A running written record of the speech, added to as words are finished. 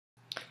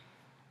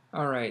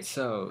Alright,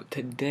 so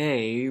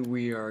today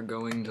we are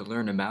going to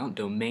learn about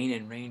domain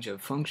and range of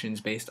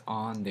functions based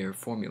on their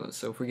formulas.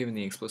 So if we're given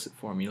the explicit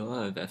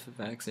formula of f of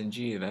x and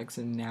g of x,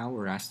 and now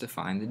we're asked to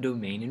find the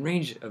domain and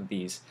range of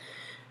these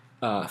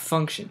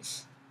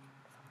functions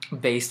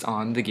based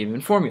on the given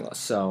formula.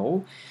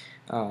 So,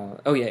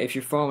 oh yeah, if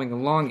you're following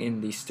along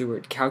in the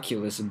Stewart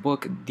Calculus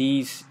book,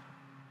 these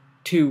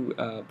two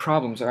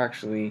problems are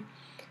actually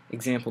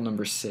example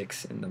number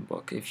 6 in the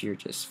book, if you're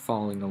just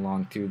following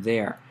along through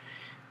there.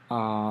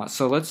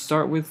 So let's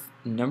start with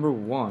number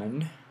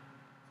 1,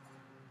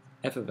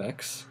 f of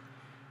x.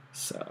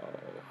 So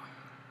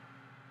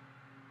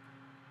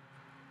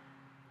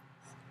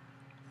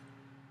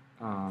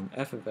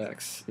f of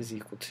x is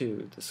equal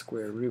to the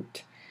square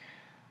root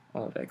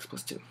of x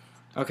plus 2.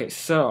 Okay,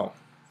 so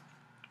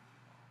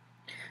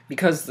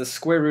because the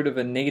square root of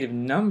a negative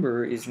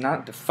number is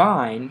not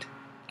defined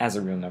as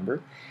a real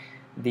number,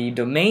 the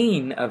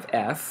domain of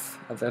f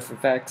of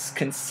x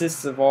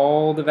consists of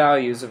all the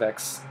values of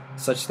x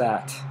such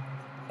that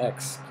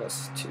x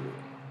plus 2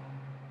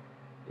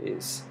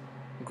 is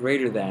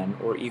greater than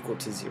or equal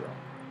to 0.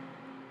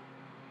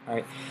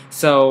 Alright,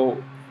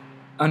 so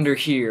under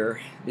here,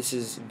 this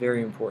is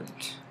very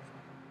important.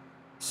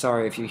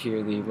 Sorry if you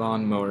hear the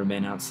lawnmower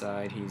man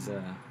outside, he's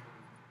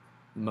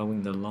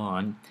mowing the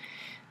lawn.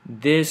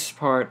 This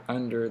part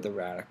under the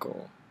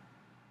radical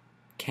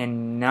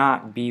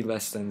cannot be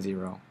less than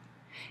 0.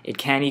 It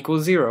can equal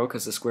 0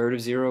 because the square root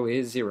of 0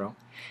 is 0.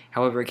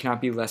 However, it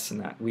cannot be less than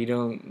that. We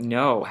don't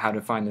know how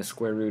to find the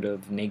square root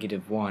of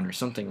 -1 or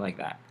something like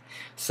that.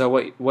 So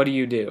what do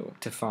you do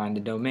to find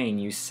the domain?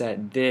 You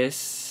set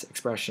this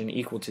expression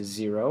equal to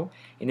 0,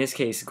 in this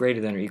case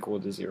greater than or equal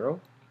to 0,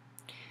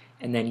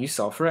 and then you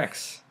solve for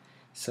x.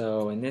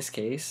 So in this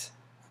case,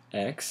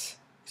 x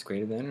is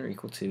greater than or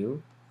equal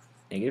to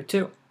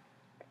 -2.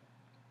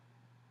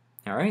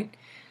 Alright,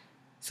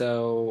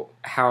 so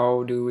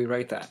how do we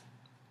write that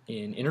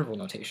in interval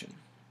notation?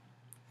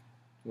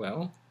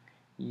 Well,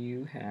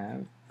 you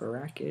have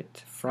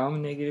bracket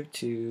from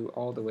 -2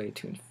 all the way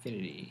to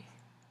infinity.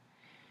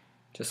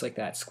 Just like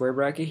that. Square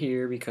bracket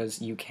here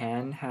because you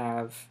can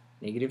have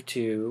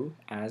 -2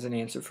 as an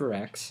answer for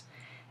x,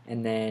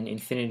 and then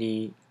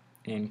infinity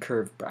and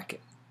curved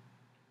bracket.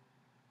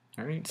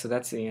 Alright, so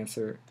that's the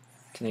answer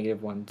to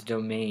 -1, the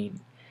domain.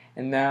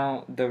 And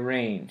now the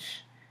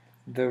range.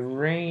 The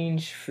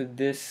range for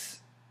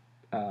this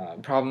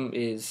problem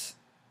is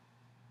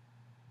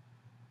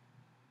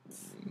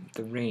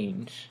the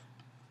range.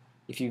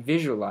 If you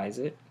visualize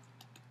it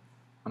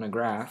on a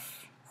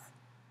graph,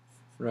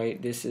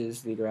 right, this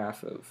is the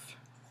graph of,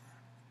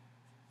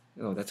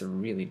 oh, that's a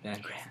really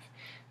bad graph.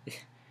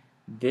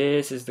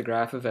 This is the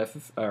graph of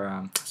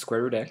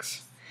square root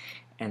x,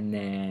 and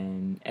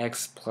then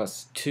x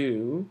plus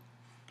 2,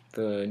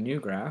 the new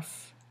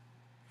graph,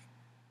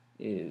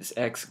 is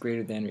x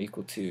greater than or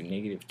equal to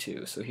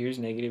 -2. So here's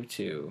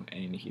 -2,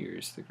 and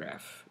here's the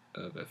graph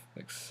of f of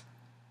x,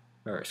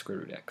 or square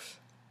root x,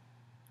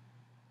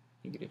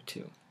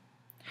 -2.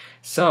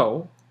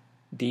 So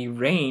the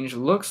range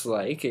looks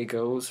like it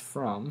goes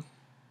from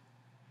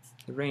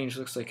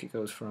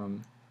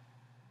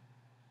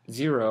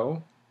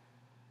 0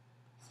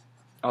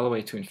 all the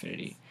way to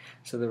infinity.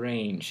 So the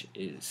range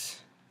is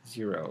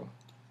 0,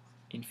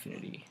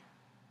 infinity,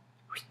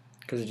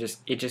 because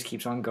it just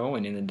keeps on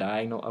going in the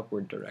diagonal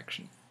upward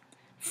direction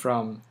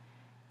from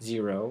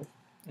 0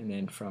 and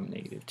then from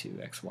 -2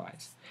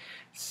 xy's.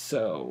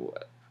 So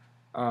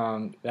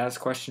that's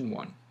question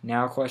 1.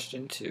 Now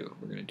question 2,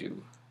 we're going to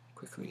do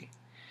quickly.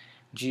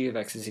 G of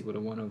x is equal to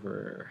 1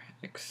 over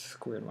x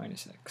squared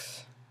minus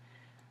x.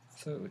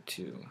 So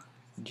 2,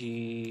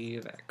 g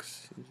of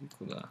x is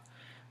equal to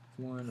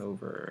 1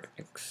 over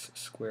x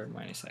squared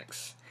minus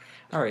x.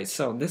 Alright,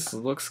 so this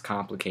looks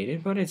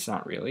complicated, but it's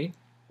not really.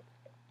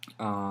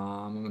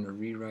 I'm going to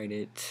rewrite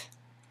it.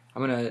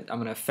 I'm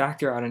gonna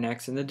factor out an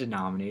x in the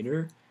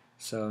denominator.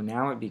 So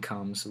now it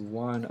becomes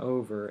 1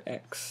 over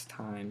x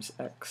times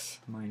x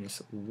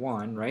minus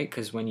 1, right?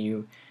 Because when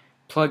you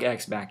plug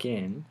x back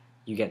in,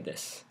 you get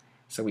this.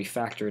 So we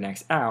factor an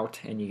x out,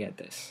 and you get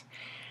this.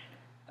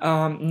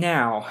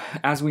 Now,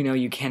 as we know,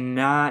 you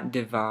cannot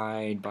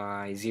divide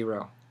by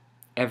 0.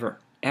 Ever.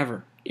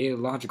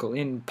 Illogical.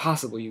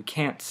 Impossible. You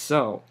can't.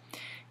 So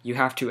you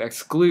have to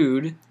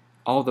exclude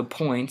all the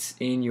points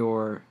in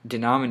your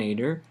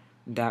denominator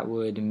that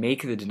would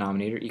make the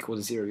denominator equal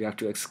to 0. You have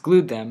to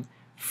exclude them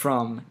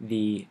from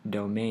the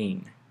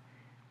domain.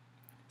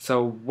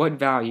 So what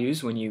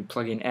values, when you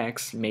plug in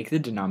x, make the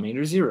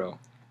denominator 0?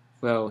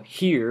 Well,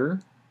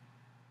 here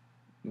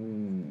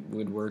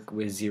would work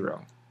with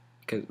 0,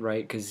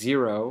 right? Because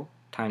 0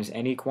 times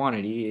any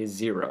quantity is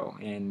 0,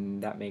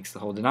 and that makes the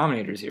whole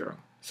denominator 0.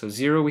 So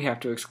 0 we have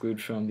to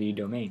exclude from the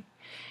domain.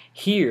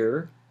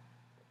 Here,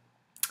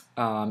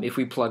 if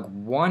we plug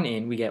 1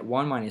 in, we get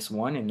 1 minus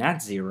 1, and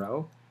that's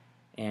 0.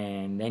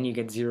 And then you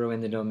get 0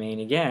 in the domain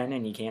again,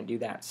 and you can't do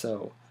that.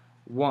 So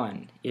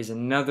 1 is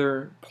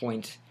another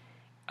point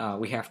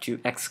we have to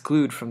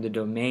exclude from the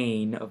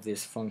domain of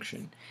this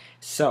function.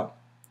 So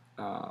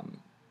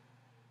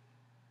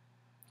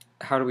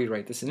how do we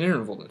write this in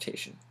interval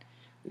notation?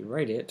 We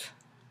write it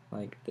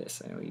like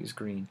this. I will use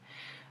green.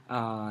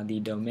 The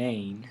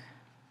domain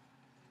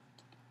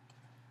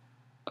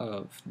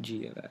of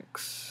g of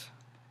x,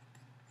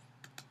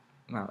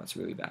 wow, that's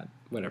really bad,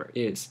 whatever,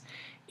 is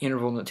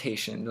interval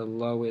notation. The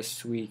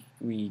lowest we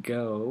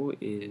go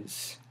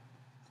is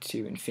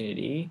to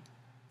infinity,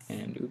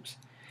 and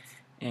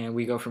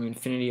we go from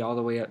infinity all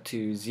the way up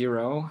to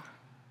 0,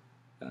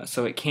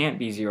 so it can't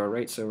be 0,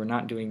 right? So we're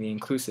not doing the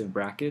inclusive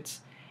brackets.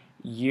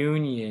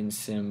 Union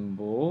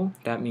symbol,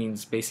 that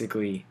means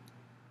basically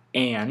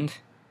and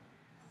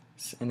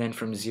then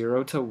from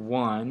 0 to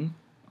 1,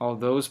 all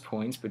those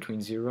points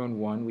between 0 and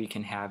 1 we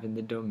can have in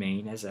the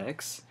domain as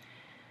x.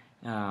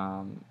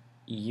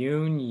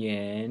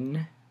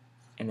 Union,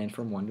 and then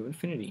from 1 to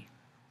infinity.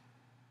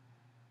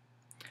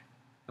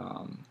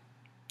 I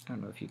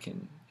don't know if you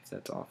can, if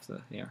that's off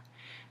the there.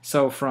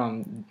 So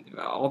from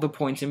all the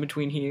points in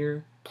between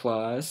here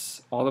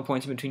plus all the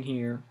points in between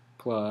here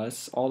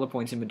plus all the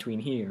points in between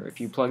here, if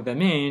you plug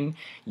them in,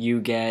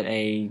 you get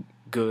a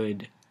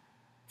good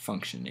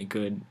function, a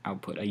good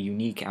output, a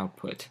unique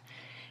output,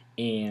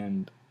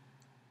 and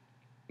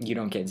you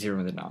don't get 0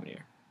 in the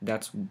denominator.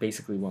 That's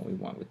basically what we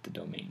want with the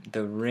domain.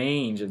 The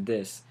range of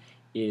this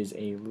is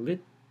a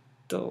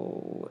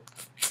little...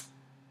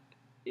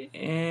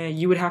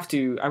 you would have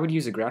to... I would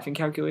use a graphing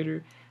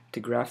calculator to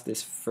graph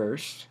this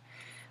first.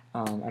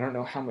 I don't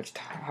know how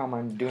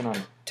I'm doing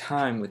on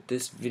time with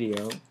this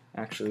video,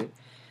 actually.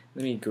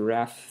 Let me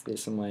graph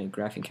this on my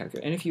graphing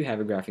calculator. And if you have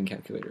a graphing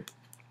calculator,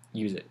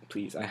 use it,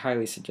 please. I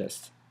highly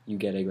suggest you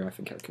get a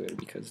graphing calculator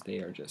because they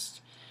are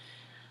just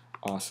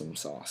awesome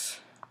sauce.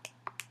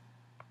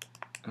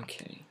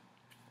 Okay,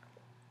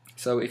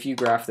 so if you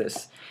graph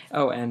this,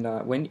 and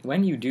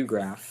when you do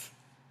graph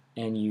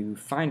and you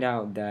find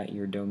out that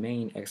your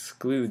domain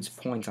excludes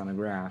points on a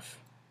graph,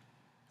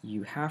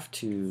 you have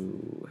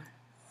to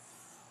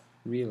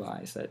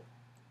realize that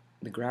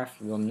the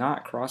graph will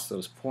not cross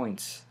those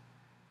points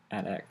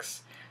at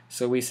x.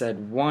 So we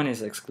said 1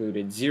 is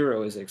excluded,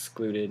 0 is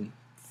excluded.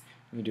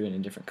 Let me do it in a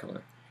different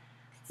color.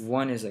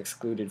 1 is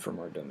excluded from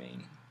our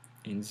domain,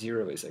 and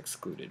 0 is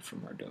excluded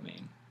from our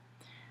domain.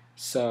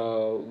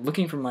 So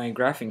looking from my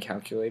graphing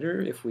calculator,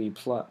 if we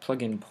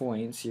plug in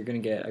points, you're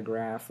going to get a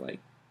graph like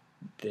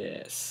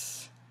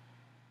this.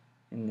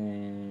 And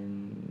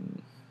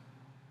then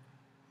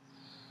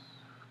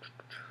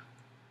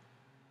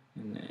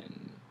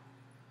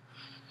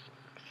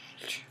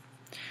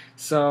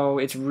so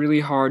it's really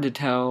hard to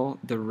tell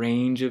the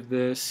range of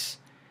this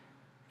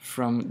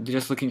from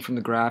just looking from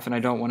the graph, and I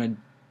don't want to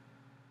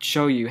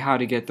show you how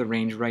to get the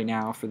range right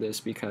now for this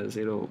because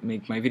it'll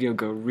make my video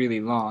go really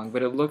long,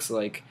 but it looks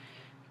like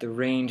the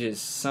range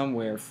is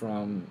somewhere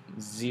from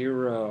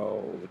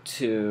 0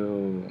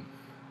 to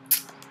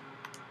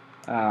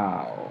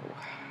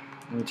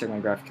let me check my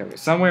graphic calculator.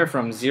 Somewhere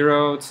from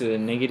 0 to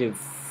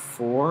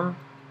 -4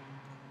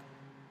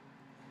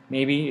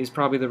 maybe is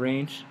probably the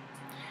range,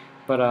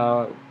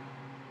 but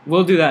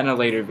we'll do that in a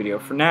later video.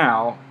 For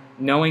now,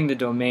 knowing the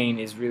domain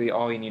is really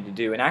all you need to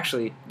do, and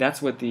actually that's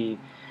what the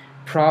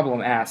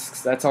problem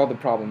asks. That's all the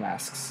problem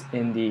asks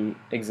in the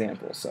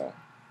example. So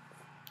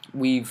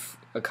we've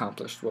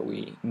accomplished what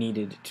we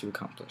needed to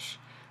accomplish.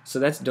 So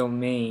that's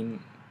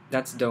domain.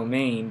 That's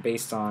domain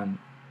based on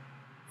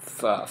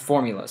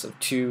formulas of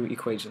 2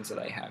 equations that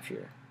I have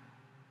here.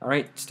 All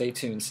right, stay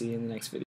tuned. See you in the next video.